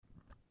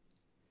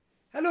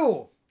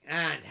Hello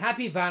and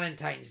happy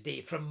Valentine's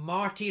Day from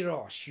Marty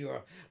Ross,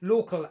 your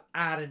local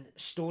Arran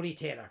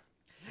storyteller.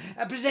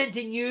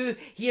 Presenting you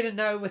here and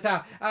now with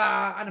an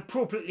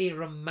appropriately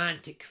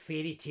romantic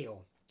fairy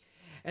tale.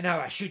 And now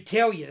I should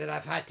tell you that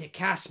I've had to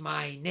cast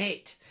my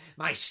net,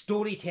 my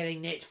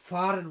storytelling net,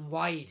 far and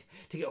wide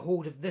to get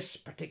hold of this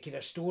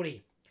particular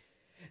story.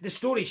 The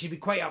story should be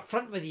quite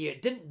upfront with you.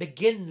 It didn't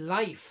begin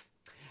life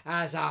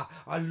as a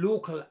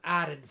local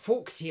Arran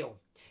folk tale.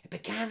 It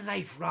began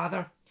life,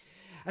 rather,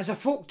 as a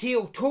folk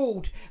tale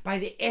told by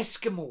the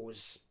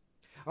Eskimos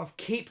of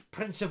Cape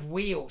Prince of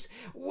Wales,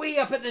 way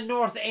up at the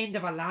north end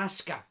of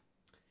Alaska,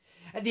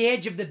 at the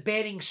edge of the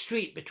Bering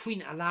Strait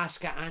between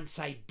Alaska and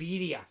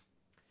Siberia.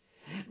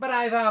 But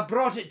I've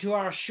brought it to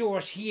our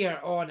shores here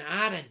on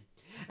Arran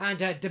and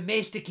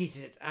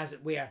domesticated it, as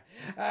it were,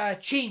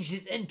 changed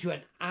it into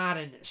an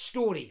Arran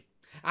story.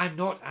 I'm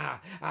not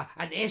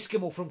an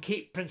Eskimo from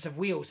Cape Prince of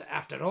Wales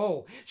after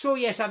all. So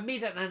yes, I've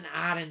made it an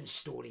Arran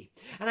story.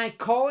 And I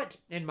call it,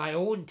 in my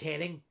own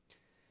telling,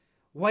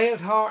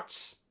 Wild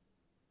Hearts,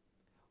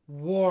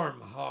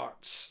 Warm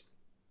Hearts.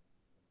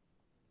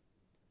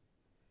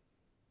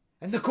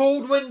 And the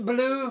cold wind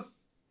blew,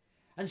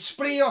 and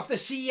spray off the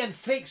sea and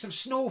flakes of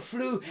snow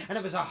flew, and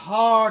it was a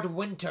hard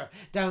winter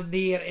down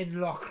there in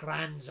Loch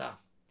Ranza,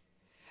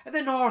 at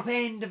the north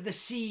end of the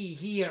sea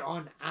here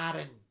on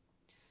Arran.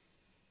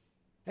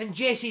 And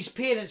Jessie's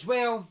parents,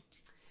 well,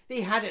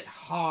 they had it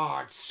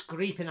hard,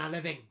 scraping a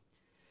living.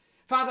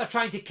 Father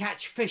trying to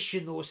catch fish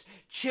in those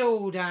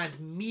chilled and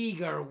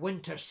meagre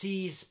winter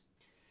seas.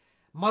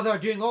 Mother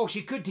doing all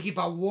she could to keep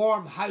a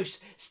warm house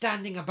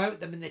standing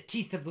about them in the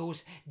teeth of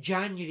those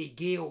January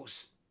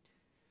gales.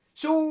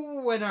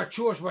 So, when her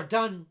chores were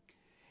done,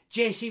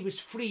 Jessie was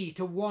free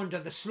to wander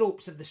the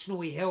slopes of the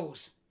snowy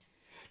hills,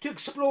 to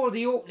explore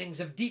the openings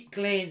of deep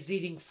glens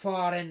leading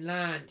far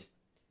inland,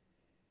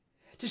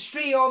 to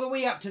stray all the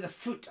way up to the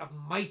foot of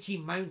mighty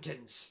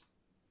mountains.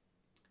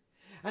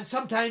 And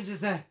sometimes as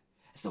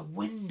the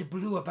wind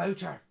blew about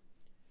her,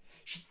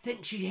 she'd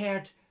think she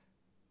heard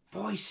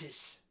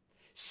voices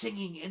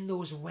singing in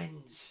those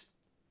winds,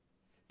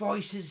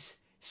 voices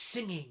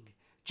singing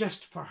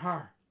just for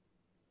her.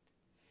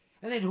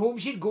 And then home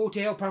she'd go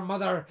to help her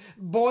mother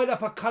boil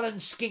up a cullen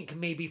skink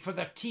maybe for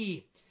their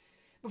tea,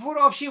 before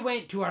off she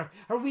went to her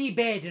wee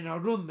bed in a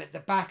room at the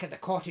back of the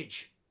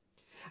cottage.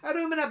 A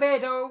room and a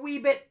bed a wee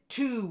bit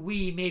too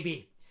wee,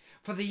 maybe,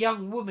 for the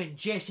young woman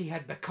Jessie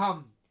had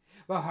become,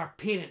 while her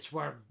parents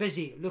were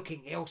busy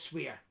looking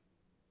elsewhere.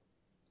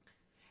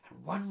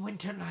 And one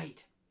winter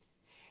night,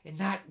 in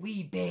that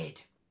wee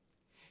bed,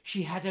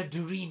 she had a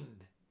dream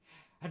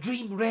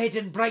red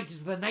and bright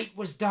as the night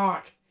was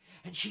dark,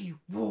 and she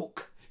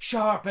woke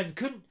sharp and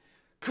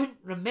couldn't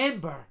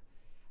remember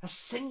a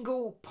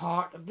single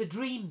part of the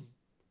dream.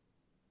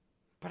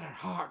 But her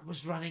heart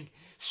was running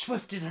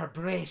swift in her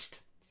breast,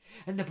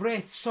 and the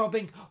breath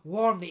sobbing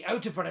warmly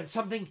out of her, and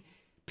something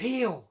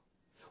pale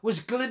was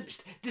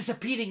glimpsed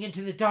disappearing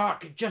into the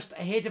dark just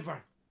ahead of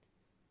her.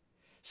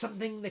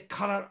 Something the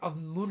colour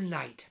of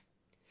moonlight.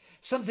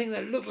 Something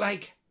that looked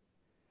like...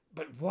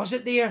 But was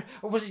it there,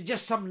 or was it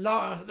just some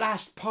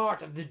last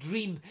part of the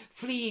dream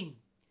fleeing?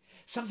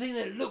 Something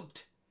that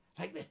looked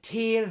like the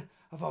tail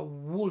of a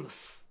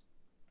wolf.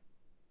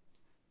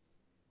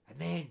 And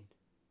then,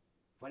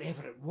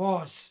 whatever it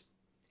was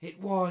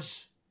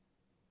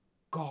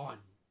gone.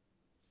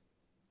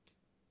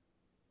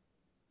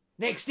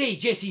 Next day,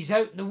 Jessie's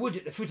out in the wood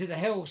at the foot of the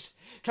hills,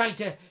 trying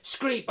to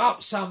scrape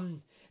up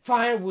some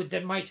firewood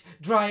that might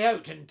dry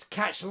out and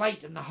catch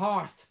light in the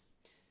hearth,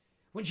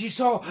 when she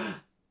saw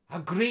a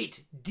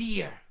great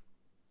deer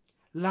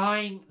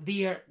lying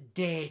there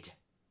dead,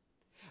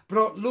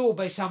 brought low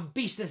by some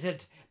beast that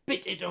had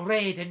bit it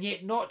red and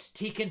yet not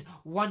taken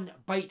one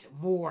bite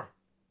more.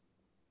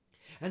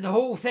 And the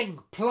whole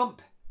thing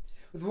plump,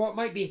 with what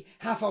might be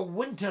half a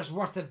winter's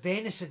worth of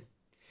venison.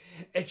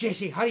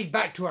 Jessie hurried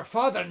back to her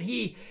father, and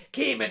he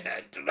came and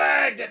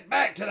dragged it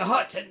back to the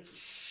hut and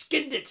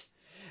skinned it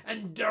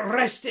and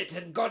dressed it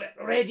and got it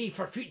ready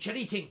for future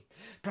eating,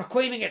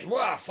 proclaiming it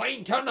what a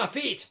fine turn of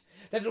fate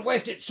that had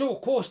left it so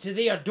close to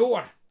their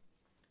door.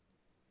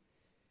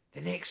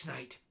 The next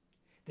night,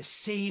 the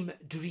same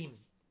dream.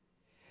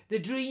 The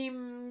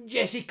dream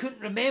Jessie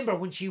couldn't remember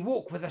when she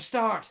woke with a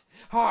start,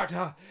 heart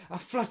a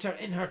flutter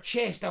in her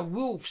chest, a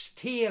wolf's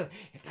tail,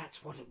 if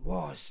that's what it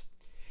was,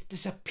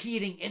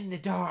 disappearing in the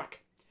dark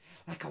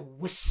like a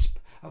wisp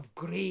of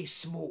grey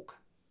smoke.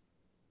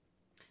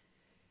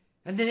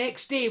 And the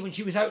next day, when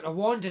she was out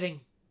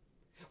a-wandering,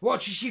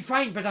 what should she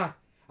find but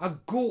a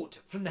goat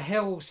from the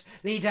hills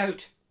laid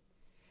out,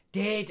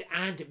 dead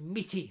and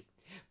meaty,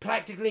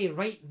 practically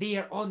right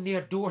there on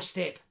their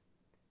doorstep.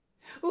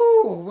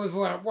 "Oh, we've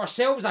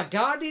ourselves a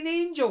guardian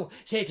angel,"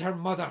 said her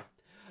mother,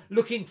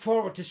 looking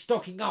forward to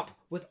stocking up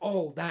with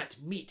all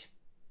that meat.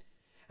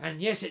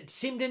 And yes, it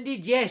seemed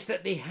indeed, yes,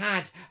 that they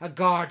had a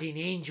guardian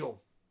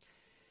angel,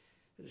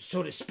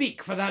 so to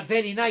speak, for that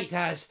very night,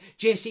 as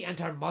Jessie and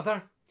her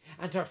mother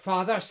and her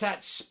father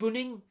sat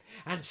spooning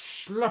and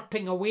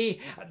slurping away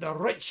at the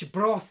rich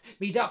broth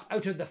made up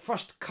out of the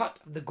first cut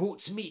of the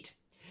goat's meat,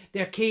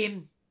 there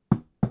came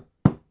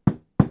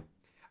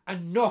a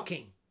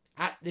knocking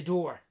at the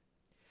door.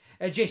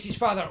 Jessie's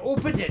father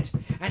opened it,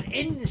 and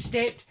in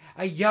stepped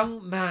a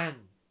young man,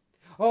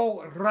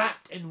 all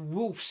wrapped in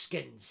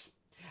wolfskins,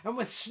 and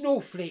with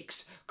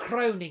snowflakes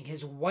crowning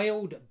his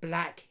wild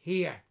black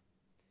hair.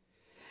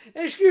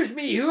 "Excuse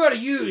me, who are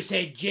you?"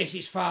 said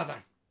Jessie's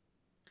father.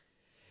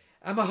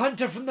 "I'm a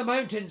hunter from the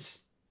mountains,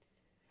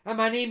 and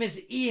my name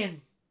is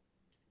Ian,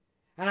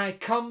 and I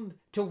come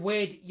to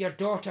wed your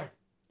daughter.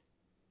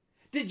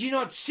 Did you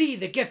not see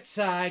the gifts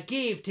I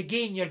gave to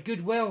gain your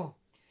goodwill?"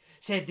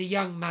 said the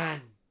young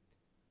man.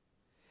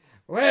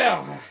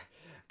 "Well, a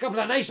couple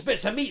of nice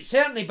bits of meat,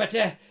 certainly, but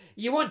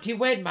you want to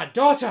wed my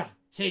daughter,"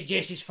 said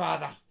Jessie's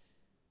father.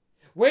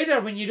 "Wed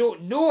her when you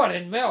don't know her,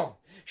 and well,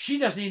 she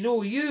doesn't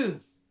know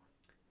you."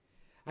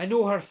 "I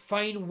know her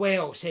fine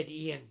well," said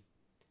Ian.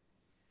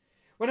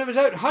 "When I was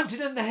out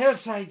hunting on the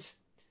hillsides,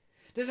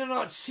 did I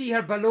not see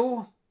her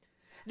below?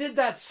 Did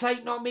that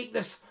sight not make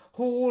this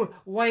whole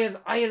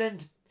wild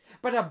island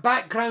but a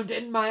background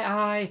in my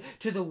eye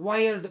to the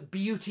wild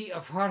beauty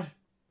of her?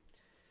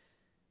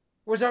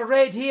 Was her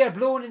red hair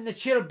blown in the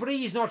chill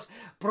breeze not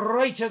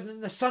brighter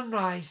than the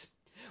sunrise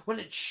when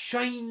it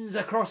shines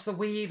across the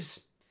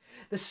waves,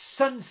 the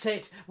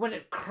sunset when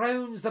it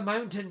crowns the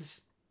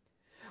mountains?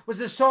 Was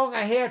the song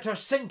I heard her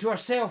sing to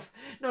herself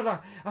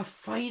not a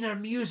finer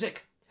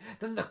music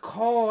than the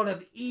call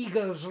of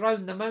eagles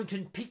round the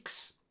mountain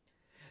peaks,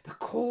 the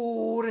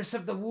chorus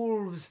of the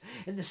wolves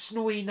in the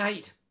snowy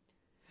night,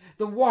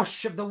 the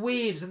wash of the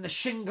waves on the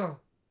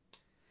shingle?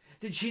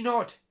 Did she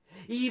not,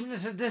 even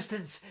at a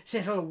distance,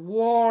 settle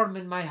warm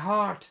in my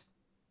heart?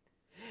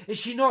 Is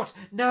she not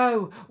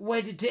now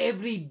wedded to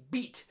every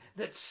beat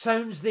that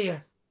sounds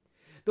there,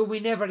 though we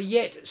never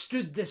yet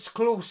stood this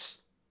close?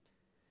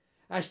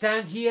 I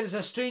stand here as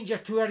a stranger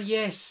to her,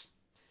 yes,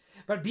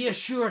 but be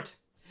assured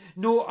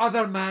no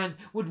other man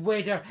would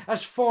wed her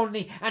as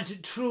fondly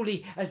and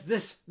truly as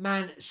this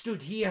man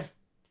stood here.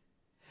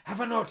 Have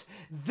I not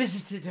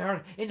visited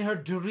her in her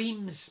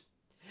dreams,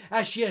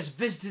 as she has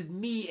visited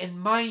me in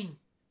mine?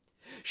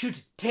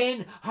 Should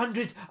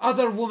 1,000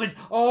 other women,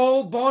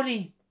 all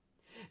bonny,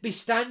 be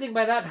standing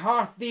by that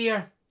hearth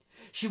there,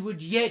 she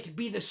would yet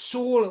be the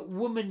sole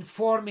woman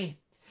for me,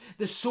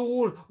 the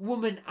sole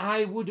woman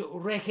I would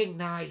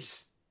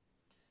recognise.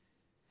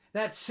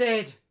 That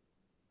said,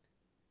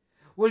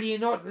 will ye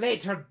not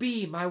let her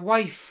be my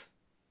wife?"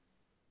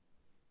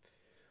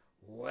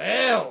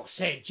 "Well,"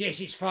 said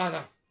Jessie's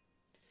father,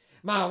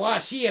 "my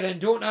wife's here,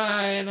 and don't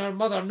I and her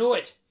mother know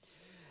it,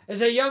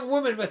 is a young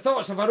woman with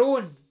thoughts of her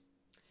own.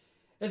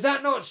 Is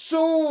that not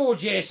so,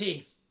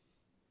 Jessie?"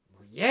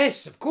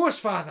 "Yes, of course,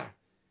 father,"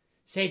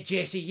 said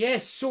Jessie.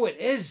 "Yes, so it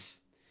is,"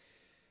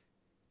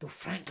 though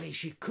frankly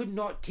she could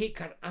not take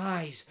her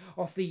eyes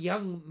off the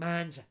young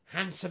man's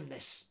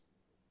handsomeness.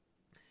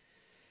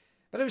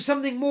 But it was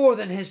something more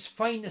than his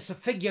fineness of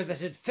figure that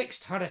had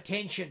fixed her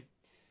attention.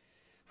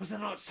 Was there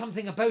not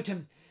something about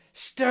him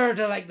stirred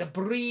her like the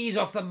breeze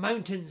off the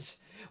mountains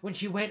when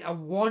she went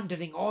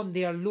a-wandering on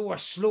their lower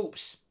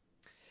slopes?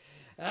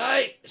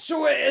 "Aye,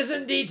 so it is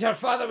indeed," her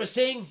father was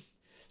saying.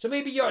 "So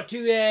maybe you ought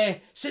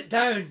to sit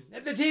down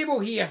at the table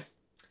here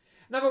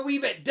and have a wee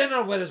bit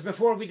dinner with us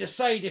before we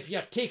decide if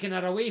you're taking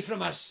her away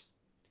from us."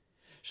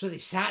 So they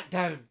sat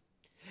down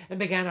and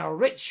began a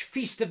rich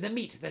feast of the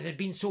meat that had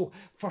been so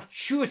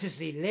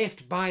fortuitously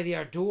left by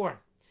their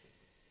door.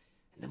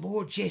 And the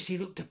more Jessie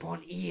looked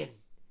upon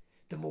Ian,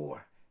 the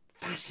more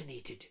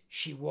fascinated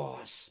she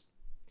was.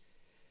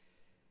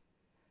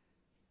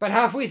 But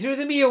halfway through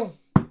the meal,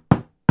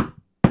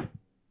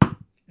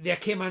 there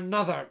came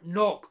another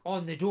knock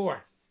on the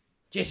door.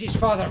 Jessie's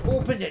father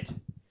opened it,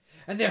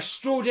 and there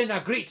strode in a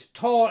great,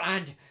 tall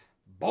and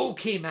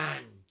bulky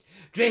man,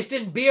 dressed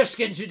in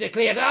bearskins, who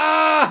declared,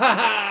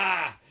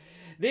 "Ah,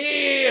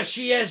 there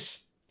she is.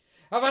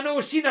 Have I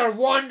no seen her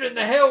wandering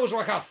the hills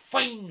like a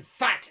fine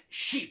fat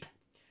sheep?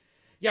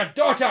 Your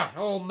daughter,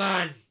 old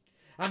man.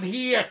 I'm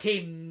here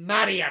to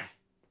marry her."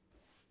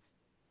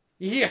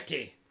 "Here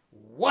to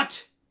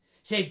what?"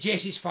 said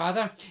Jessie's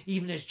father,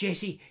 even as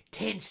Jessie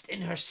tensed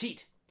in her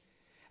seat,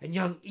 and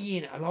young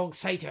Ian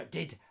alongside her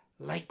did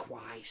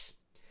likewise.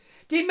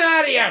 "To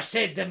marry her,"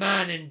 said the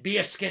man in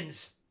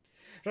bearskins.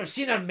 "I've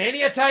seen her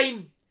many a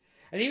time,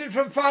 and even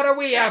from far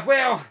away I've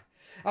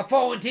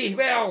fallen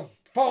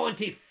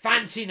to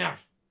fancying her."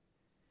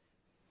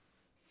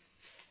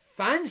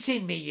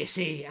 "Fancying me, you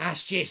say?"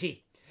 asked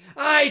Jessie.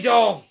 "Aye,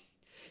 doll,"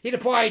 he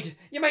replied.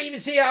 "You might even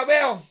say, I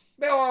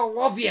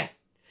love you.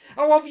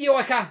 I love you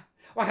like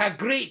a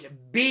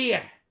great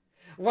bear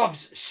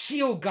loves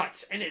seal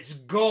guts in its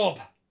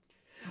gob.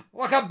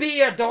 Like a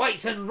bear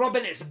delights in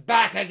rubbing its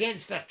back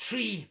against a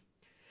tree.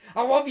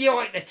 I love you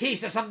like the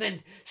taste of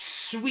something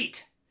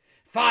sweet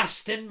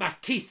fast in my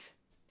teeth.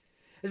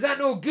 Is that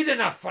no good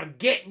enough for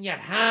getting your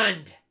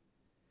hand?"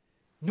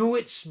 "No,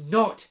 it's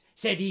not,"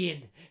 said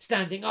Ian,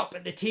 standing up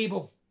at the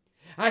table.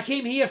 "I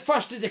came here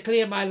first to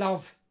declare my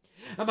love,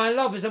 and my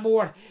love is a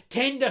more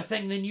tender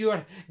thing than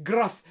your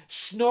gruff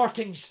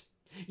snortings.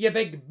 You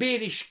big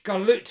bearish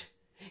galoot,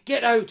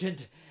 get out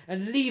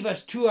and leave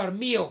us to our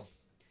meal."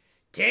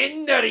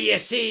 "Tender, ye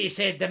say,"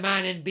 said the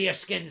man in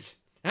bearskins.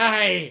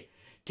 "Aye,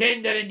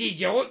 tender indeed,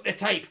 you look the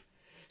type.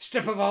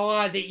 Strip of a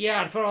lad that ye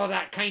are for all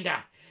that kind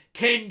of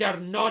tender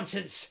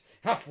nonsense.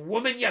 Half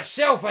woman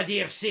yourself, I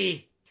dare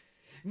say.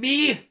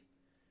 Me?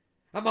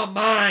 I'm a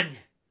man,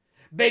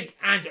 big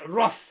and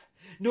rough,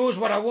 knows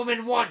what a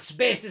woman wants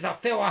best as a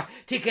fella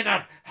taking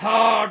her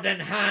hard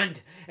in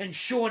hand and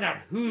showing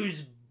her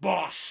who's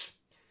boss."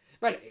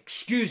 "Well,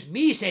 excuse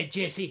me," said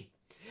Jessie.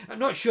 "I'm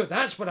not sure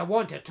that's what I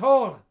want at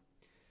all."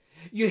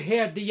 "You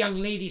heard the young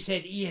lady,"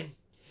 said Ian.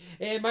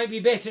 "It might be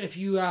better if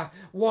you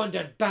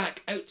wandered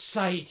back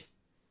outside."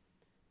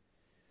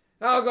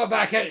 "I'll go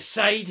back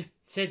outside,"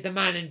 said the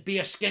man in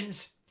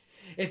bearskins,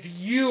 "if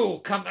you'll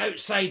come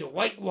outside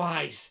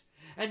likewise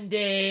and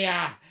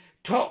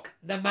talk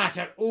the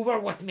matter over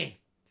with me,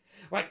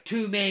 like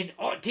two men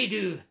ought to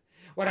do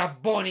where a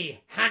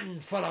bonny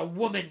handful of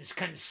woman's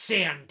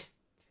concerned."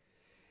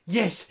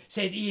 "Yes,"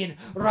 said Ian,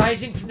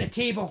 rising from the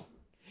table.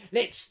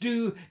 "Let's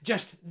do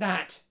just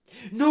that."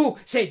 "No,"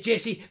 said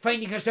Jessie,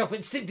 finding herself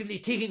instinctively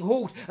taking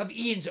hold of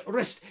Ian's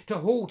wrist to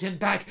hold him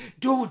back.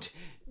 Don't.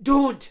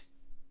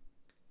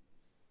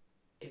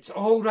 "It's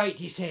all right,"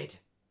 he said,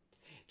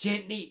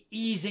 gently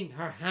easing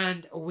her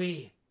hand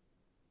away.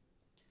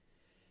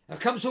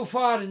 "I've come so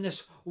far in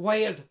this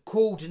wild,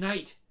 cold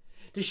night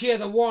to share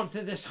the warmth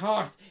of this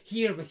hearth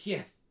here with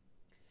you.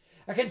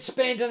 I can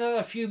spend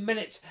another few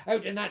minutes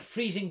out in that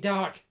freezing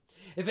dark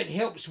if it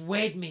helps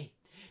wed me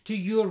to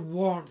your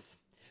warmth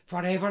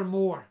for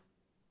evermore."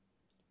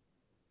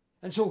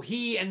 And so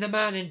he and the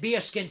man in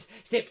bearskins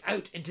stepped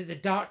out into the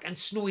dark and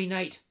snowy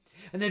night,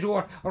 and the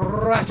door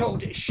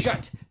rattled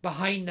shut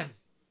behind them.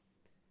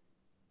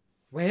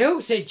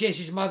 "Well," said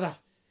Jessie's mother,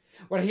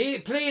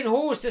 "we're playing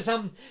host to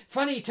some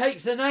funny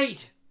types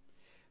tonight."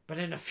 But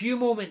in a few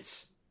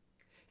moments,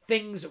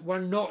 things were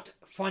not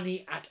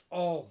funny at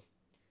all.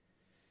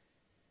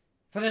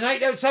 For the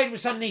night outside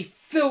was suddenly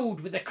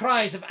filled with the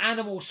cries of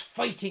animals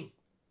fighting.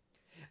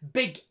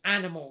 Big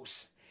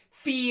animals,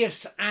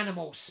 fierce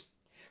animals,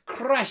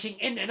 crashing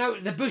in and out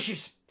of the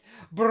bushes,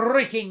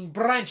 breaking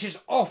branches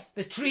off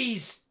the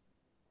trees.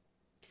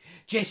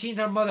 Jessie and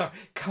her mother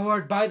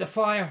cowered by the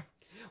fire,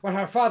 while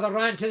her father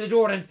ran to the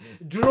door and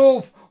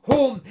drove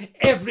home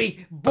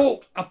every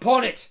bolt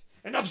upon it.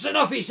 "Enough's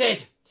enough," he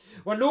said.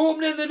 "We're no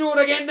opening the door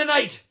again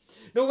tonight.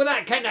 No with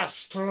that kind of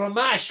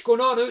stramash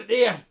going on out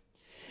there."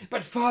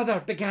 "But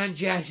father," began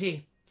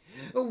Jessie,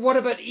 "what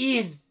about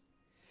Ian?"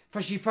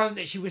 For she found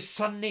that she was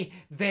suddenly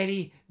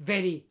very,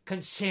 very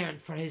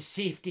concerned for his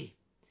safety.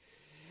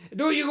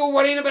 "Don't you go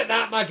worrying about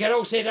that, my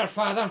girl," said her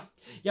father.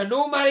 "You're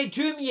no married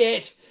to him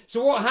yet,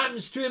 so what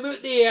happens to him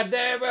out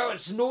there, well,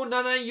 it's none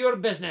of your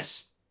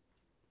business."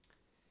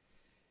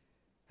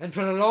 And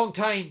for a long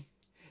time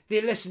they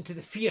listened to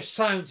the fierce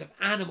sounds of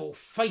animal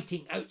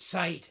fighting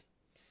outside.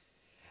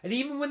 And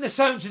even when the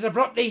sounds had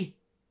abruptly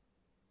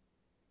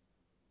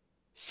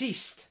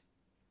ceased,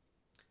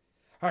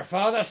 her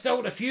father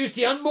still refused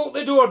to unbolt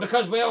the door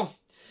because, well,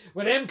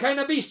 with them kind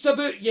of beasts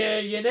about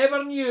you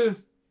never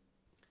knew.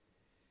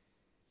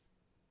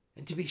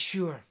 And to be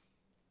sure,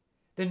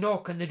 the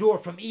knock on the door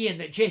from Ian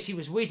that Jessie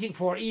was waiting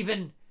for,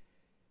 even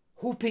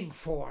hoping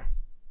for,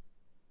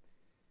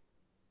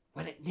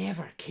 well, it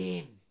never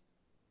came.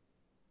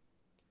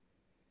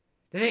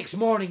 The next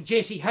morning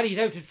Jessie hurried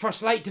out at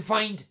first light to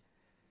find,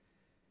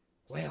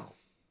 well,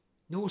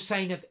 no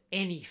sign of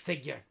any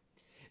figure,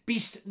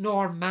 beast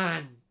nor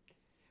man,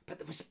 but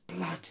there was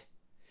blood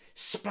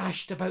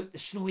splashed about the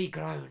snowy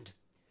ground,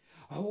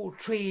 a whole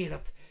trail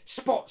of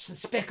spots and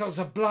speckles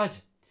of blood,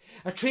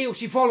 a trail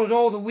she followed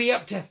all the way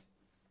up to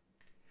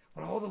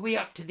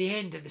the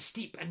end of the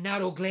steep and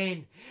narrow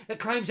glen that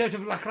climbs out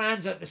of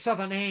Lochranza at the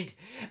southern end,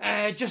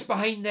 just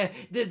behind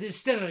the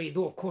distillery,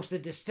 though of course the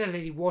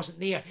distillery wasn't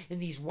there in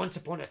these once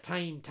upon a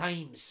time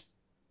times.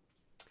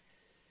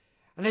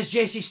 And as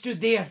Jessie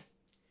stood there,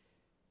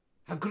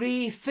 a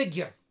grey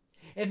figure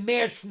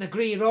emerged from the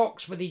grey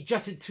rocks where they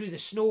jutted through the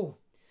snow,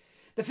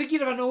 the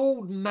figure of an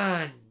old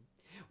man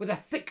with a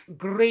thick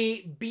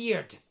grey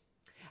beard,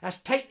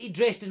 as tightly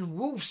dressed in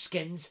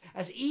wolfskins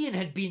as Ian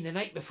had been the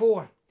night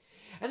before.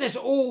 And this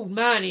old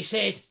man, he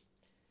said,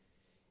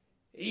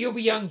 "You'll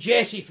be young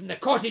Jessie from the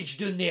cottage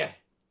down there."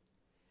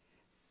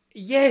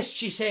 "Yes,"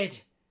 she said.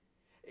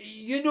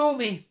 "You know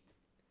me."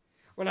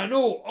 "Well, I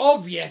know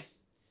of you,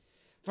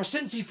 for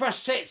since he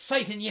first set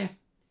sight on you,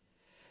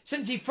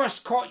 since he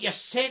first caught your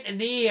scent in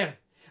the air,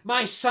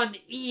 my son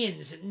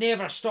Ian's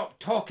never stopped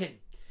talking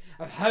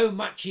of how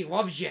much he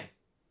loves you."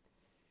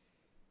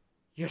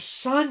 "Your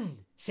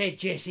son?" said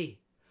Jessie.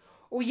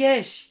 "Oh,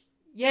 yes,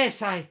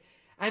 I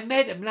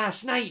met him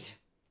last night.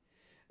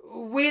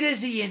 Where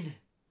is Ian?"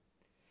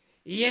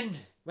 "Ian?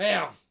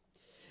 Well,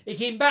 he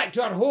came back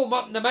to our home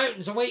up in the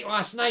mountains late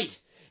last night.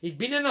 He'd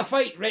been in a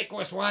fight,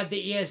 reckless lad that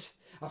he is.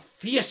 A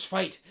fierce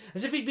fight,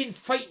 as if he'd been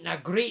fighting a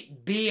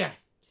great bear.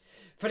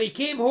 For he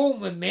came home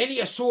with many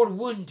a sore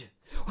wound."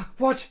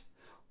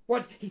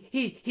 What,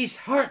 he's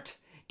hurt,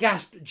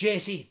 gasped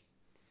Jessie.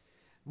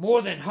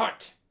 More than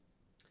hurt.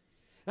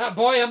 That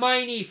boy of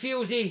mine, he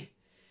feels he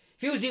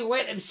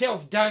let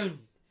himself down,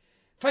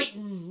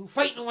 fighting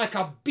like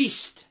a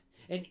beast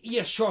in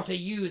earshot of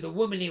you, the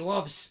woman he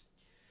loves.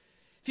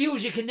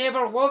 Feels you can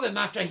never love him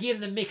after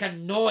hearing him make a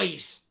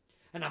noise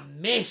and a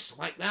mess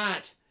like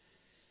that.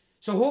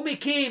 So home he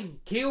came,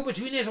 tail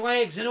between his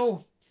legs and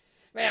oh.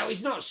 Well,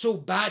 he's not so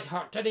bad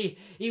hurt, and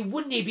he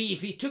wouldn't be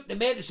if he took the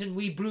medicine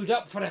we brewed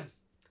up for him.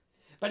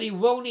 But he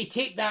willna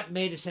take that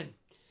medicine,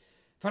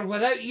 for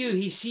without you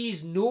he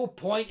sees no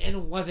point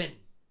in living.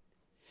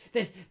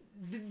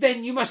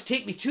 Then you must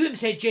take me to him,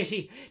 said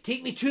Jessie.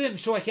 Take me to him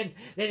so I can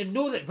let him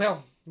know that,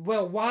 well,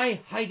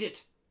 why hide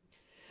it?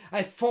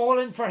 I've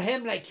fallen for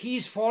him like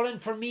he's fallen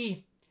for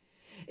me.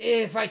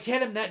 If I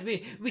tell him that,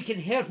 we can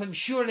help him,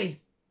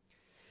 surely.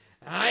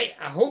 Aye,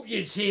 I hoped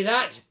you'd say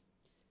that.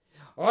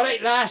 All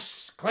right,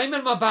 lass, climb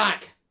on my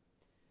back.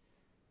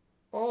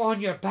 Oh,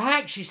 on your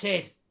back, she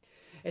said.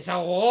 It's a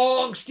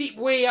long, steep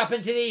way up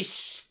into these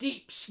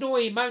steep,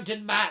 snowy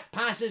mountain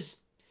passes.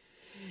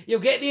 You'll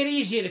get there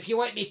easier if you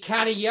let me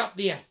carry you up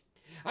there.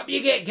 Up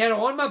you get, girl,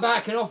 on my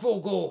back, and off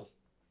we'll go.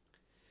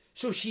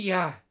 So she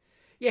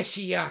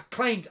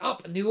climbed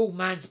up on the old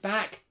man's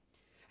back,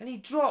 and he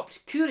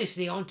dropped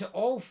curiously onto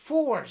all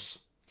fours.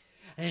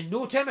 And in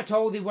no time at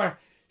all they were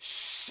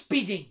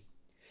speeding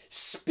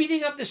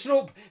up the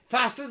slope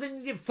faster than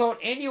you'd have thought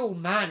any old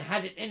man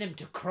had it in him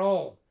to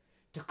crawl.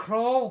 To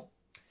crawl?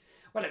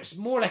 Well, it was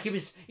more like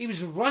he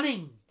was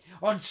running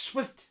on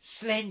swift,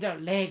 slender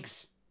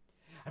legs.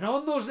 And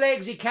on those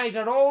legs he carried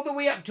her all the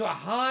way up to a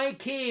high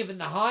cave in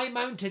the high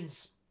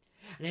mountains.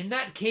 And in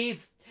that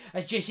cave,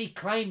 as Jessie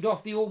climbed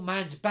off the old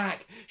man's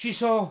back, she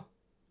saw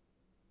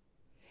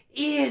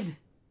Ian.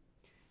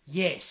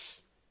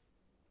 Yes.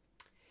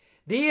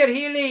 There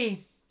he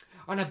lay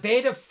on a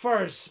bed of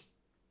furs,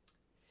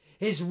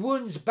 his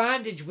wounds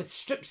bandaged with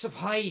strips of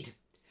hide,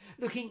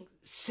 looking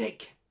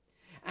sick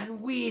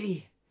and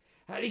weary,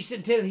 at least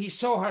until he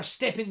saw her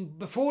stepping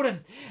before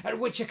him, at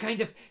which a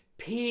kind of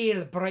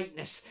pale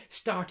brightness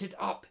started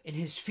up in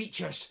his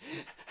features.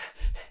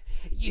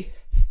 You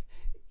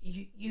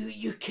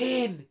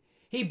came,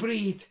 he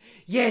breathed.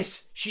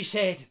 Yes, she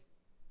said.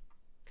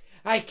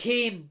 I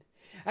came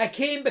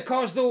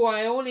because though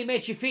I only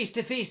met you face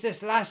to face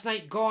this last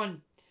night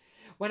gone,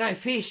 when I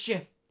faced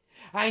you,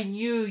 I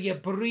knew you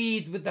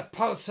breathed with the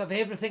pulse of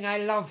everything I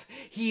love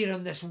here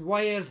on this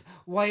wild,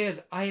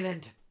 wild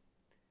island.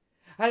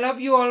 I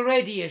love you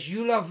already as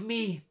you love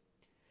me,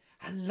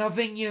 and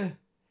loving you,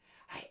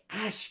 I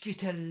ask you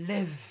to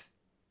live.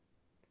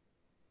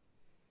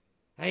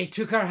 And he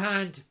took her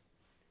hand,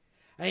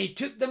 and he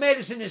took the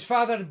medicine his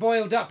father had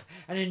boiled up,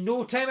 and in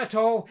no time at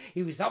all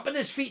he was up on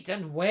his feet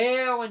and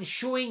well and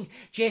showing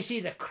Jessie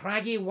the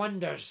craggy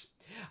wonders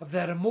of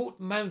the remote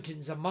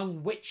mountains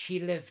among which he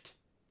lived.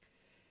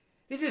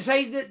 They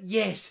decided that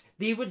yes,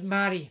 they would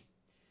marry,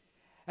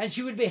 and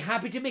she would be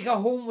happy to make a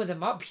home with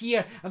him up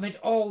here amid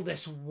all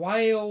this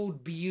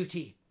wild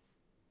beauty.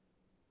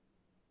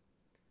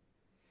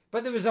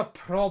 But there was a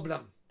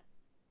problem.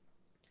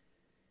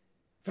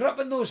 For up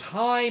in those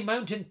high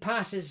mountain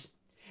passes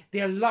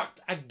there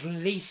lurked a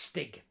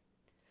glaistig,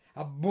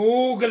 a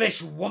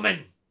boglish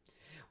woman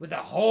with the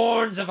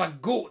horns of a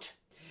goat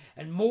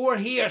and more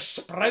hair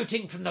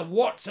sprouting from the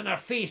warts on her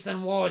face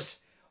than was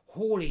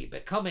wholly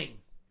becoming.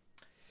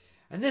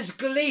 And this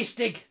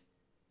glaistig,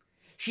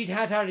 she'd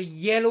had her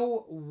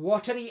yellow,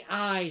 watery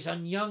eyes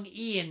on young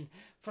Ian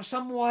for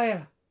some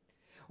while,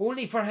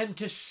 only for him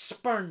to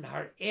spurn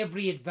her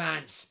every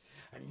advance.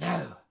 And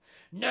now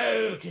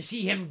to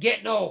see him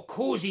getting all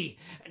cosy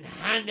and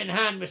hand in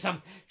hand with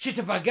some chit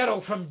of a girl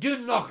from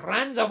doon Loch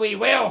Ranza way,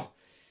 well,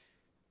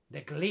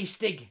 the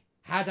glaistig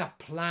had a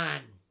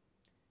plan.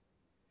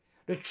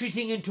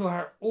 Retreating into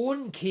her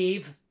own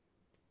cave,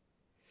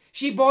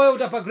 she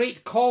boiled up a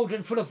great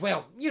cauldron full of,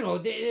 well, you know,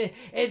 the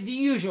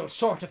usual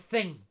sort of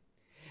thing.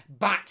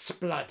 Bat's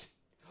blood,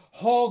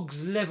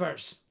 hog's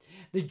livers,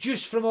 the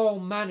juice from all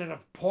manner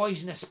of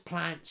poisonous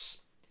plants.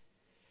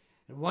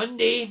 And one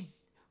day,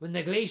 when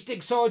the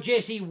glaistig saw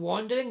Jessie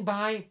wandering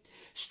by,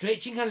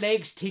 stretching her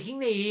legs, taking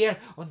the air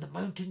on the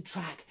mountain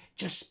track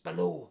just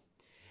below,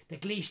 the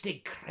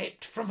glaistig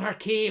crept from her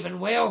cave and,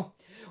 well,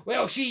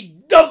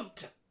 she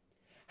dumped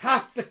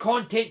half the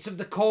contents of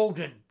the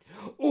cauldron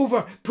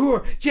over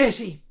poor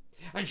Jessie,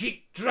 and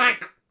she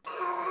drank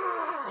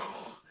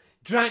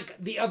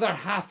the other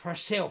half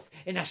herself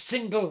in a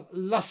single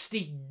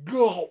lusty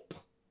gulp.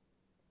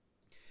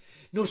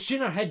 No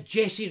sooner had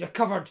Jessie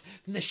recovered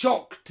from the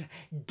shocked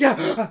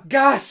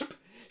gasp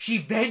she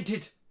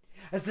vented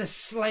as the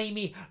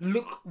slimy,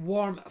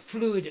 lukewarm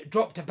fluid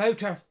dropped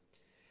about her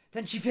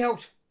than she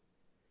felt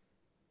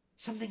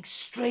something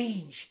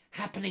strange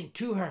happening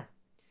to her,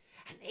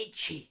 an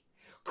itchy,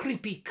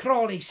 creepy,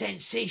 crawly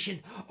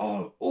sensation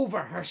all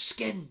over her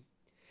skin.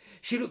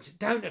 She looked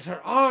down at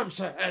her arms,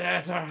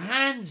 at her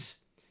hands.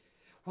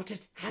 What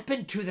had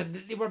happened to them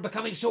that they were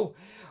becoming so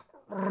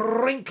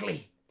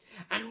wrinkly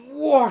and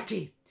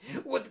warty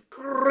with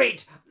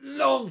great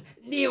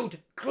long-nailed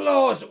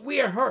claws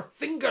where her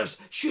fingers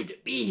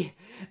should be.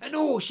 And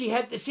oh, she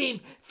had the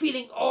same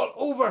feeling all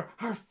over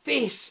her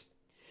face.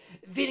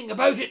 Feeling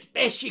about it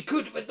best she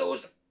could with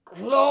those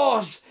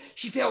claws,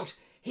 she felt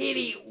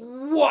hairy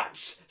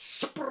warts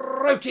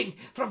sprouting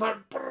from her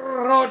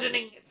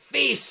broadening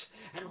face,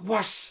 and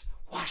worse,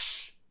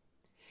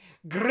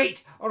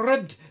 great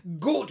ribbed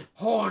goat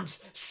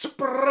horns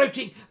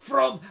sprouting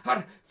from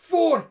her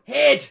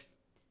forehead.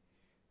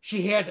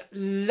 She heard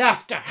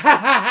laughter, ha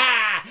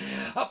ha ha,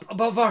 up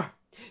above her.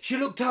 She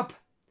looked up.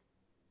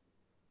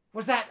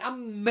 Was that a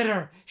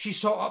mirror she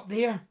saw up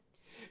there,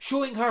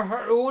 showing her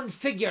her own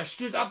figure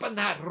stood up on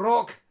that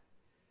rock?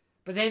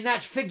 But then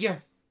that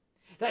figure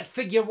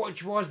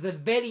which was the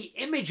very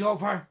image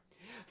of her,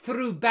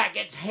 threw back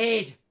its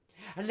head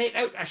and let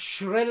out a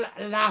shrill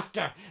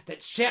laughter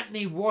that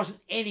certainly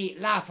wasn't any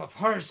laugh of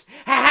hers.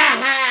 Ha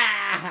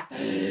ha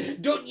ha!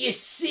 Don't you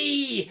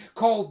see,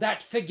 called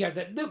that figure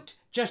that looked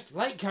just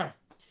like her,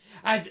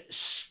 I've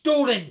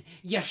stolen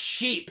your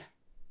shape,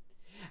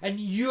 and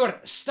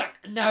you're stuck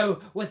now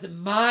with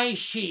my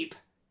shape.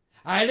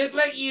 I look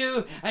like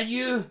you, and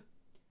you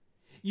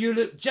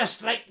look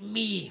just like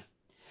me.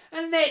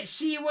 And let's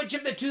see which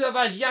of the two of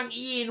us young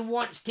Ian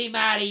wants to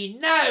marry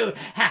now.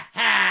 Ha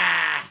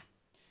ha!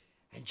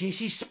 And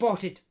Jessie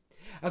spotted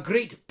a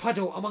great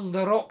puddle among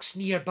the rocks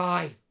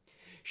nearby.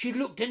 She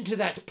looked into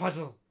that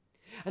puddle,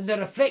 and the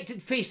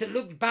reflected face that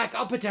looked back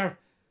up at her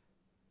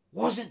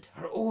wasn't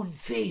her own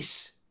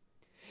face,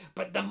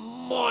 but the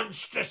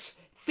monstrous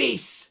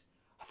face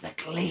of the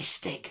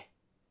Glaistig.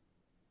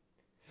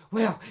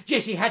 Well,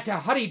 Jessie had to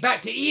hurry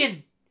back to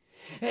Ian.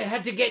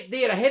 Had to get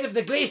there ahead of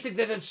the Glaistig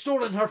that had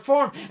stolen her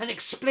form and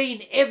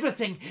explain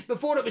everything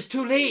before it was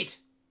too late.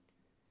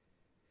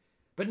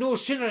 But no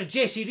sooner had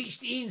Jessie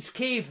reached Ian's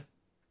cave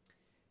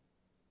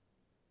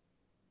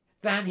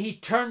than he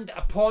turned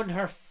upon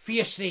her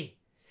fiercely,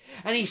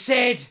 and he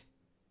said,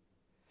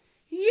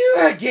 "You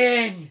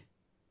again!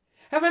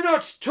 Have I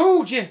not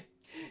told you,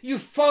 you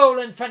foul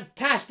and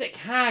fantastic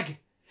hag,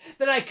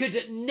 that I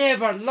could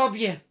never love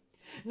you?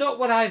 Not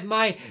when I've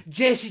my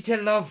Jessie to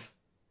love."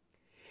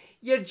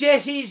 "Your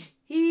Jessie's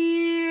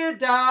here,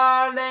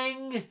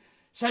 darling,"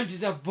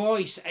 sounded a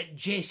voice at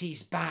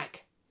Jessie's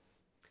back.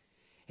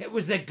 It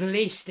was the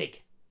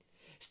Glaistig,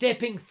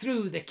 stepping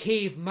through the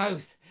cave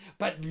mouth,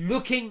 but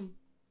looking,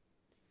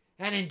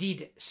 and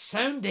indeed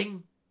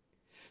sounding,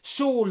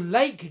 so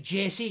like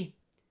Jessie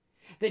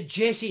that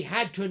Jessie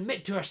had to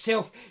admit to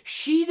herself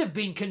she'd have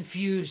been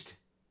confused.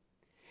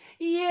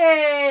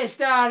 "Yes,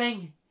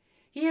 darling,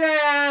 here I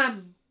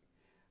am.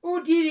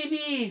 Oh, dearie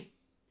me,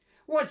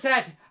 what's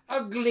that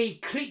ugly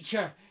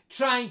creature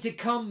trying to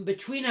come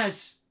between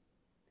us?"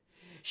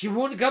 "She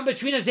won't come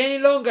between us any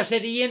longer,"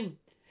 said Ian.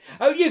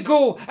 Out you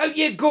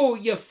go,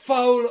 you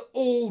foul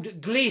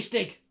old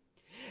Glaistig."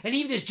 And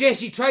even as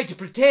Jessie tried to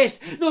protest,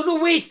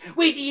 No, wait,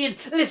 Ian,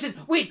 listen,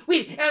 wait,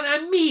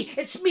 I'm me,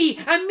 it's me,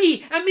 I'm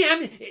me.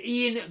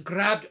 Ian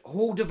grabbed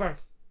hold of her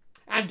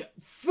and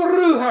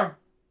threw her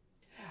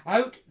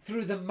out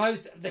through the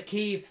mouth of the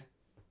cave.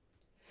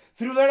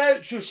 Threw her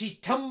out so she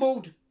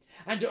tumbled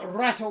and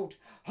rattled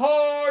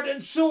hard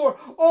and sore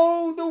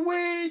all the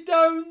way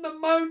down the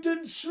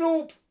mountain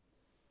slope.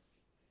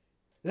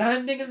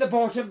 Landing at the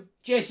bottom,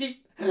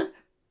 Jessie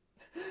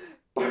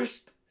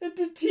burst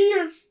into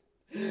tears,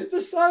 the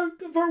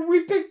sound of her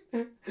weeping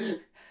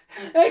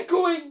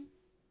echoing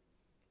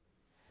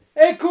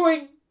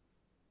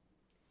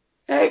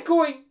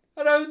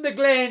around the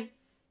glen,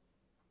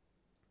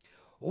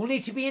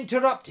 only to be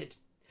interrupted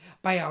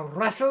by a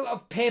rattle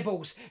of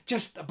pebbles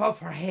just above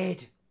her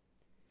head.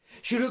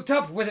 She looked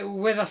up with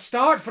a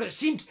start, for it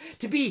seemed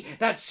to be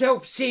that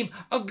self-same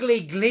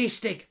ugly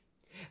Glaistig,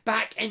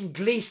 back in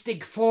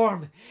Glaistig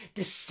form,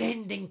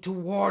 descending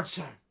towards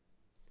her.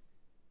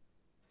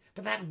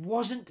 But that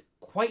wasn't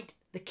quite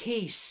the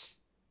case.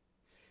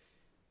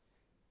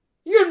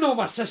 "You're no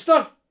my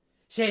sister,"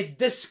 said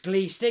this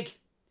Glaistig.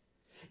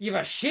 "You've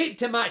a shape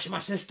to match my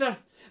sister,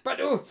 but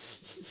oh,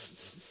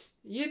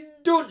 you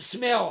don't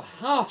smell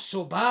half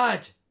so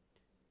bad.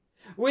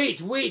 Wait.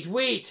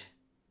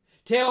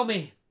 Tell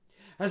me,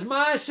 has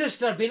my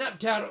sister been up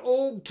to her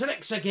old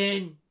tricks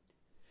again?"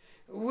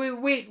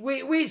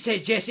 Wait,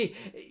 said Jessie.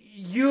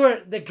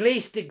 "You're the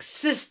Glaistig's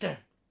sister."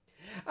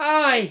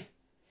 "Aye,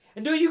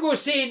 and don't you go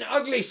saying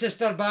ugly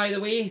sister, by the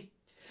way.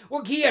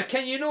 Look here,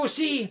 can you no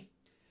see?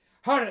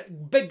 Her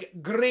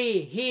big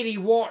grey hairy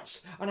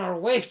warts on her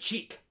left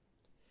cheek.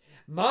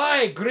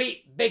 My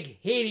great big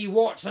hairy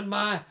warts on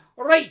my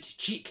right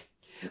cheek,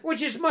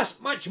 which is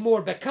much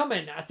more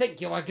becoming, I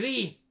think you'll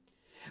agree.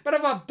 But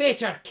I've a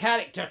better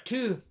character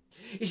too.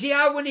 You see,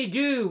 I wouldn't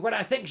do what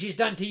I think she's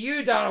done to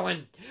you,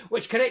 darling,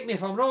 which, correct me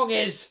if I'm wrong,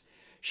 is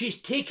she's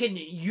taken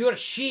your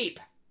shape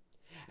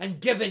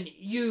and given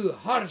you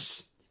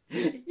hers."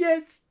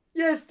 Yes,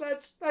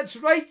 that's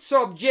right,"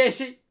 sobbed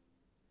Jessie.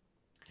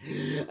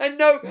 "And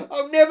now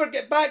I'll never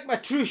get back my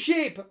true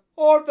shape,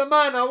 or the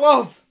man I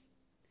love."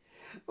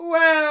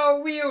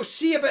 "Well, we'll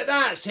see about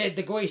that," said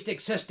the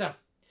Glaistig sister.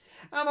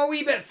 I'm a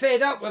wee bit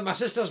fed up with my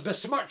sister's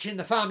besmirching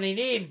the family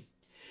name.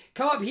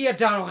 Come up here,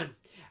 darling,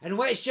 and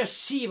let's just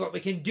see what we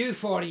can do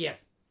for you."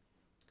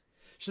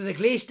 So the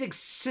Glaistig's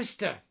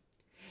sister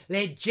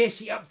led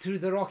Jessie up through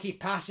the rocky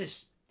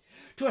passes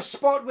to a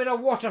spot where a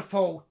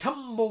waterfall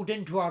tumbled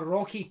into a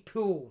rocky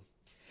pool.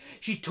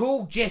 She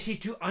told Jessie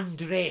to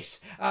undress.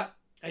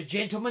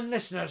 Gentlemen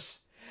listeners,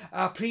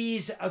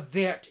 please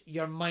avert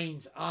your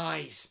mind's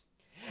eyes,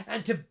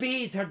 and to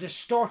bathe her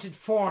distorted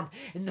form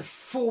in the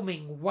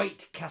foaming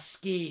white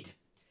cascade.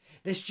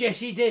 This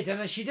Jessie did, and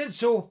as she did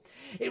so,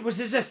 it was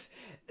as if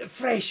the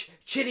fresh,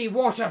 chilly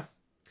water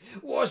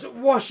was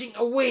washing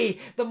away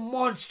the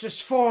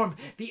monstrous form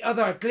the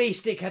other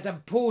Glaistig had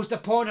imposed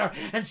upon her,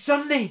 and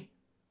suddenly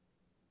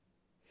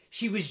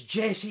she was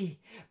Jessie,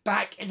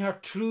 back in her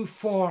true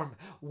form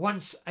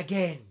once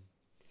again.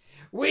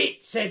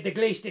 "Wait," said the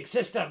Glaistig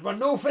sister, "we're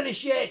no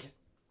finished yet.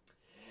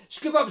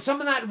 Scoop up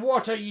some of that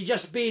water you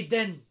just bathed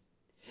in.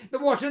 The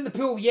water in the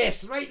pool,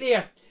 yes, right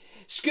there.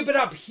 Scoop it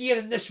up here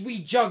in this wee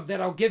jug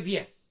that I'll give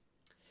you.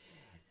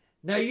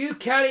 Now you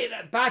carry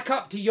it back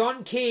up to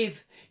yon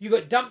cave you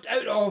got dumped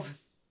out of,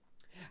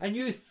 and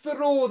you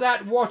throw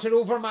that water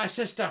over my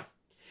sister,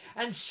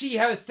 and see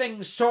how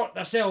things sort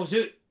themselves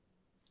out."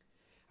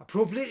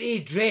 Appropriately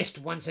dressed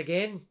once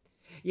again.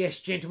 Yes,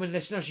 gentlemen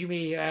listeners, you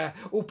may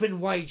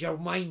open wide your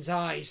mind's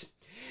eyes.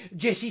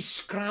 Jessie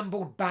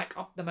scrambled back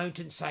up the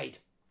mountainside,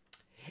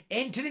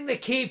 entering the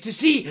cave to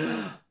see,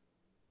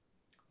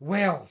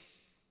 well,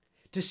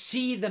 to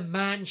see the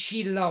man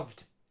she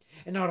loved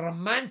in a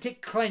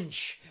romantic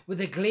clinch with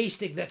the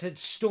Glaistig that had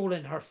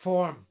stolen her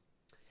form.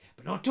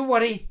 But not to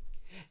worry,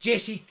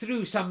 Jessie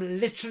threw some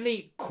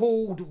literally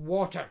cold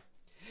water,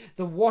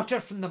 the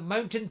water from the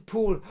mountain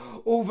pool,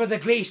 over the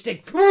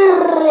Glaistig,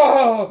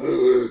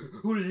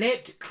 who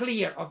leapt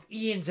clear of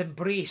Ian's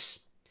embrace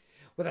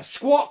with a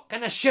squawk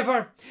and a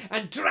shiver,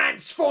 and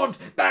transformed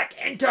back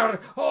into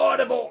her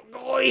horrible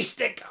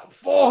Glaistig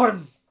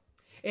form.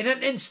 In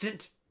an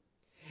instant,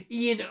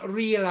 Ian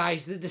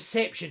realised the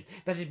deception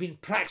that had been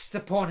practised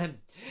upon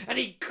him, and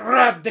he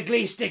grabbed the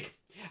Glaistig,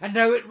 and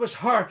now it was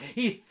her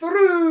he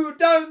threw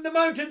down the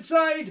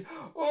mountainside.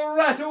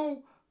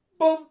 Rattle,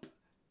 bump,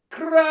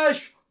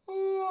 crash,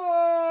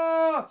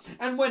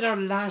 and when her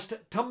last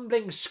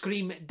tumbling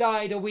scream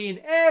died away in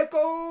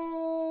echoes,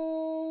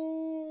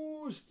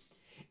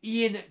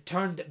 Ian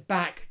turned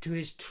back to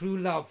his true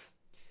love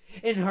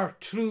in her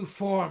true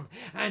form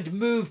and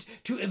moved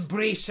to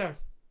embrace her.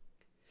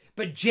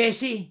 But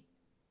Jessie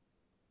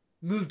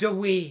moved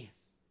away.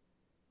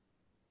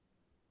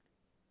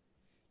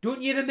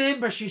 "Don't you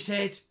remember," she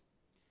said,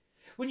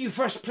 "when you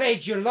first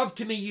pledged your love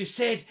to me, you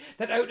said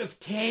that out of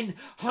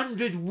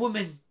 100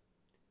 women,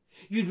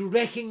 you'd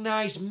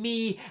recognise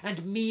me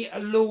and me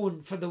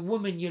alone for the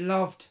woman you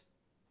loved.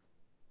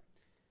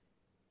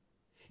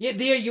 Yet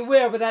there you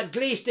were with that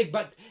Glaistig,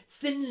 but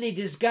thinly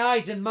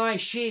disguised in my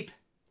shape,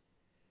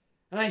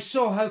 and I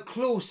saw how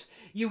close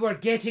you were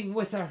getting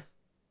with her.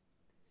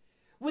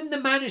 Wouldn't the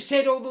man who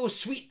said all those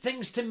sweet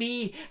things to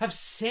me have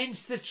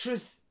sensed the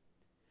truth,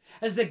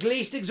 as the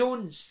Glaistig's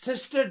own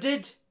sister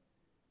did?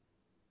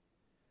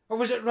 Or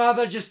was it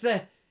rather just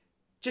the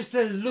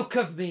look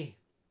of me,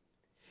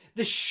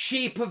 the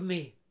shape of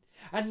me,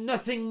 and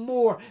nothing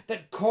more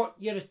that caught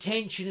your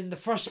attention in the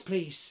first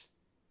place?"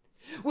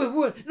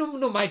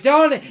 No, my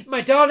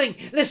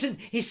darling, listen,"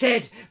 he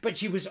said, but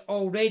she was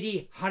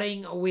already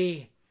hurrying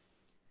away.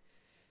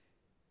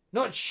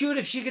 Not sure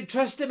if she could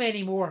trust him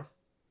any more.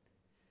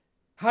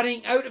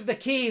 Hurrying out of the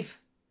cave,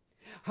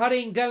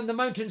 hurrying down the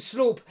mountain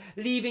slope,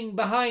 leaving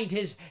behind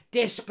his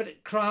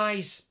desperate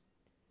cries,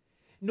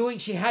 knowing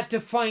she had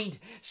to find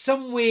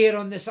somewhere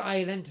on this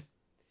island,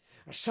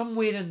 or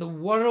somewhere in the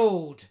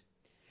world,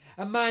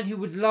 a man who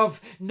would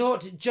love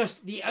not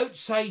just the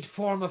outside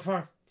form of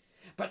her,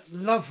 but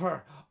love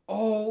her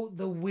all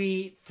the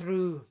way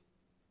through.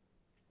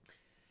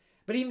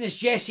 But even as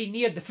Jessie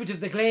neared the foot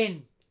of the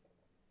glen,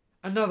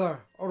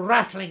 another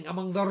rattling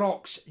among the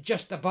rocks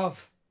just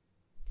above.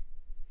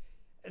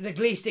 The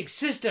Glaistig's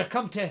sister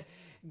come to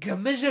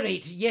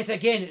commiserate yet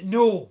again.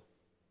 No.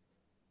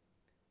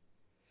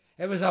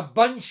 It was a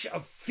bunch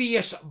of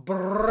fierce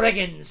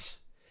brigands,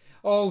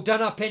 all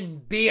done up in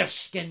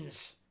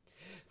bearskins.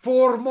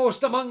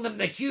 Foremost among them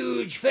the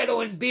huge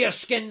fellow in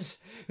bearskins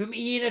whom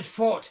Ian had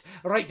fought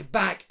right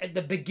back at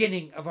the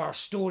beginning of our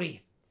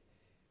story.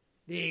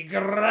 They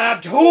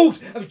grabbed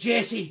hold of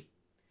Jessie,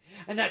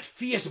 and that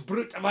fierce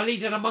brute of a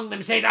leader among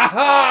them said,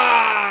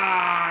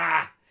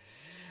 "Aha!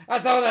 I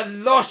thought I'd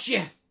lost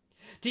you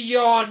to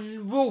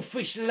yon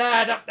wolfish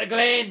lad up the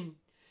glen,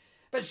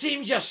 but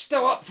seems you're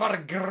still up for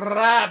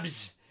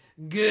grabs.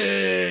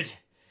 Good.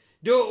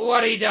 Don't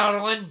worry,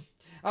 darling.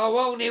 I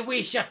won't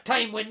waste your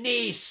time with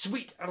nae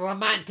sweet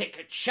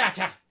romantic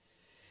chatter.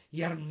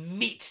 You're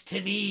meat to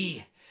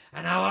me,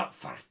 and I'm up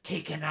for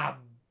taking a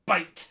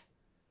bite."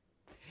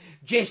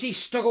 Jessie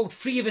struggled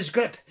free of his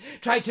grip,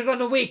 tried to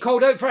run away,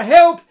 called out for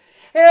help,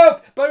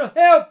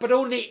 but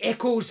only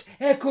echoes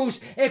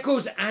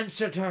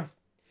answered her.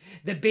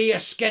 The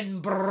bearskin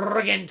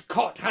brigand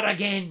caught her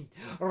again,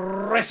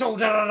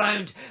 wrestled her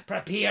around,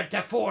 prepared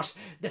to force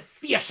the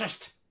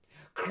fiercest,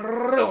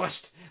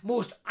 cruelest,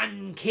 most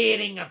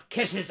uncaring of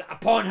kisses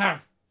upon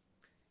her.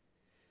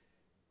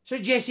 So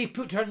Jessie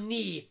put her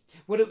knee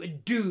where it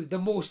would do the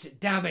most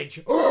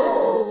damage.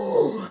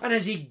 Oh! And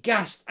as he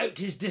gasped out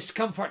his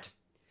discomfort,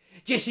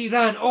 Jessie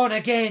ran on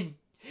again.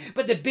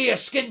 But the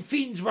bearskin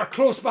fiends were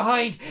close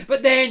behind.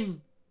 But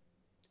then...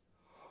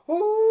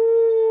 oh!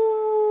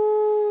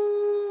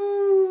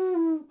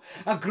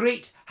 A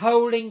great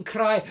howling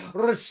cry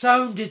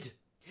resounded.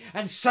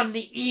 And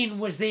suddenly Ian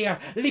was there,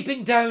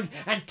 leaping down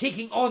and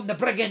taking on the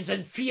brigands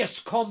in fierce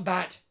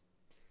combat.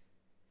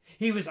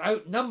 He was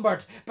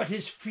outnumbered, but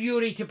his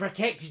fury to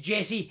protect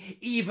Jessie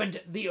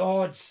evened the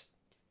odds.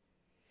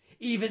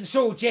 Even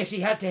so,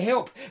 Jessie had to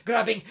help,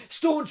 grabbing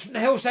stones from the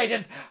hillside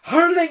and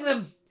hurling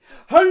them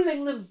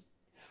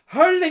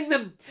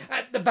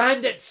at the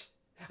bandits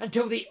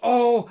until they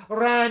all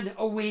ran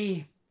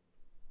away.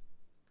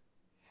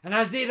 And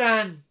as they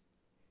ran,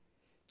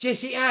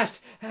 Jessie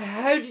asked,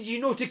 "How did you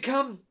know to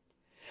come?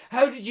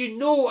 How did you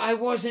know I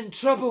was in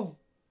trouble?"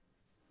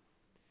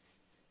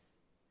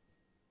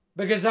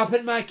 "Because up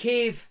in my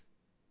cave,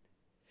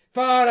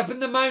 far up in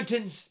the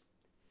mountains,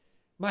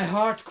 my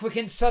heart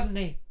quickened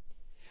suddenly,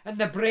 and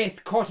the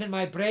breath caught in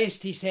my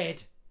breast," he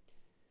said.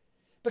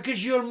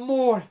 "Because you're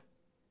more,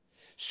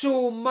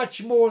 so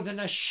much more than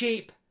a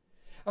shape,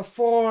 a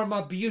form,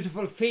 a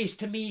beautiful face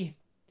to me,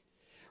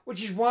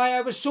 which is why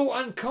I was so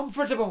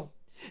uncomfortable.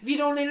 If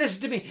you'd only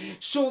listened to me,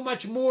 so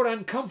much more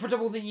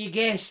uncomfortable than you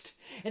guessed,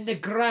 in the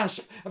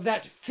grasp of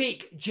that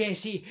fake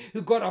Jessie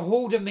who got a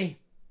hold of me.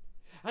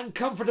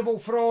 Uncomfortable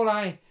for all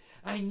I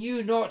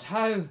knew not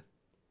how.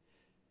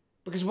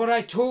 Because what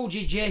I told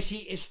you, Jessie,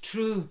 is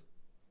true.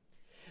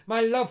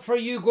 My love for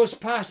you goes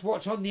past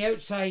what's on the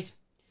outside.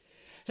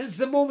 Since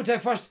the moment I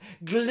first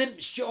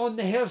glimpsed you on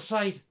the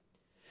hillside,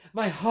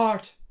 my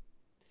heart,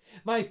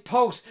 my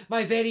pulse,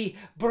 my very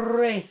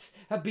breath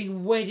have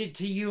been wedded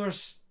to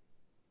yours.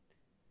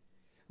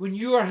 When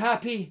you are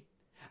happy,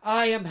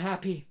 I am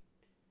happy.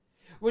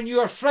 When you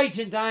are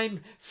frightened,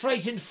 I'm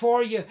frightened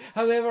for you,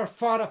 however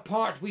far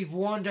apart we've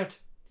wandered.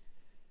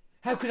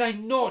 How could I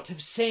not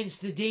have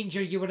sensed the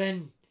danger you were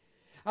in?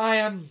 I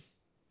am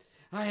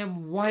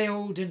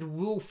wild and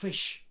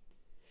wolfish,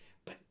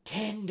 but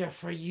tender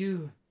for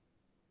you.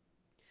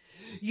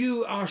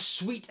 You are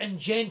sweet and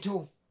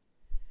gentle,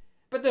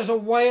 but there's a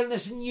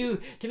wildness in you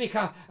to make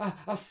a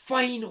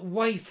fine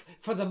wife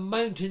for the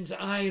mountains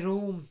I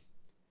roam.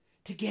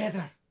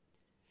 Together,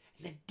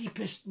 in the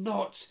deepest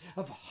knots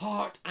of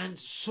heart and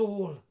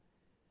soul,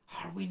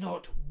 are we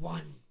not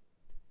one?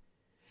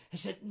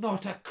 Is it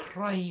not a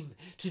crime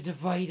to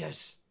divide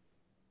us?"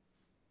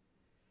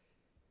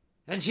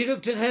 And she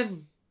looked at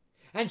him,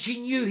 and she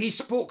knew he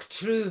spoke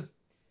true.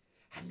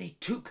 And they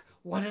took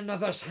one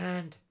another's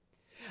hand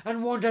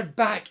and wandered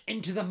back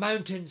into the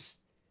mountains,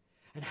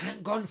 and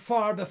hadn't gone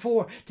far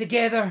before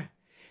together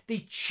they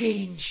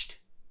changed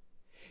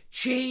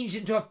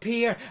into a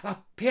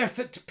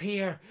perfect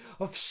pair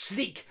of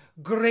sleek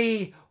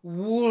grey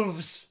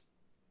wolves.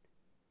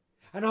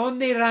 And on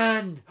they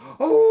ran,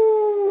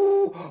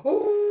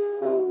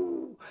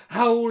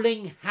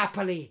 howling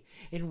happily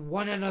in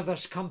one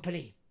another's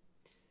company.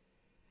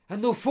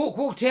 And though folk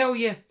will tell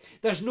you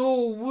there's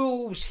no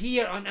wolves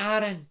here on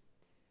Arran,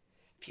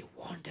 if you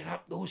wander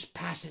up those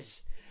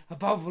passes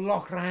above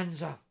Loch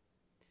Ranza,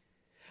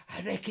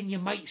 I reckon you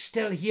might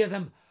still hear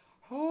them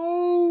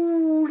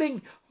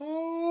howling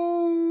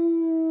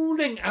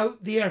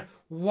out their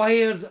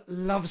wild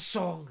love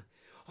song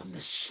on the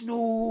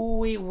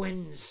snowy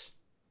winds.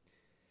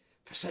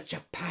 For such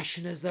a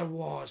passion as there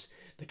was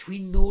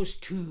between those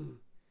two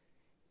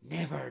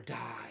never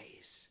dies.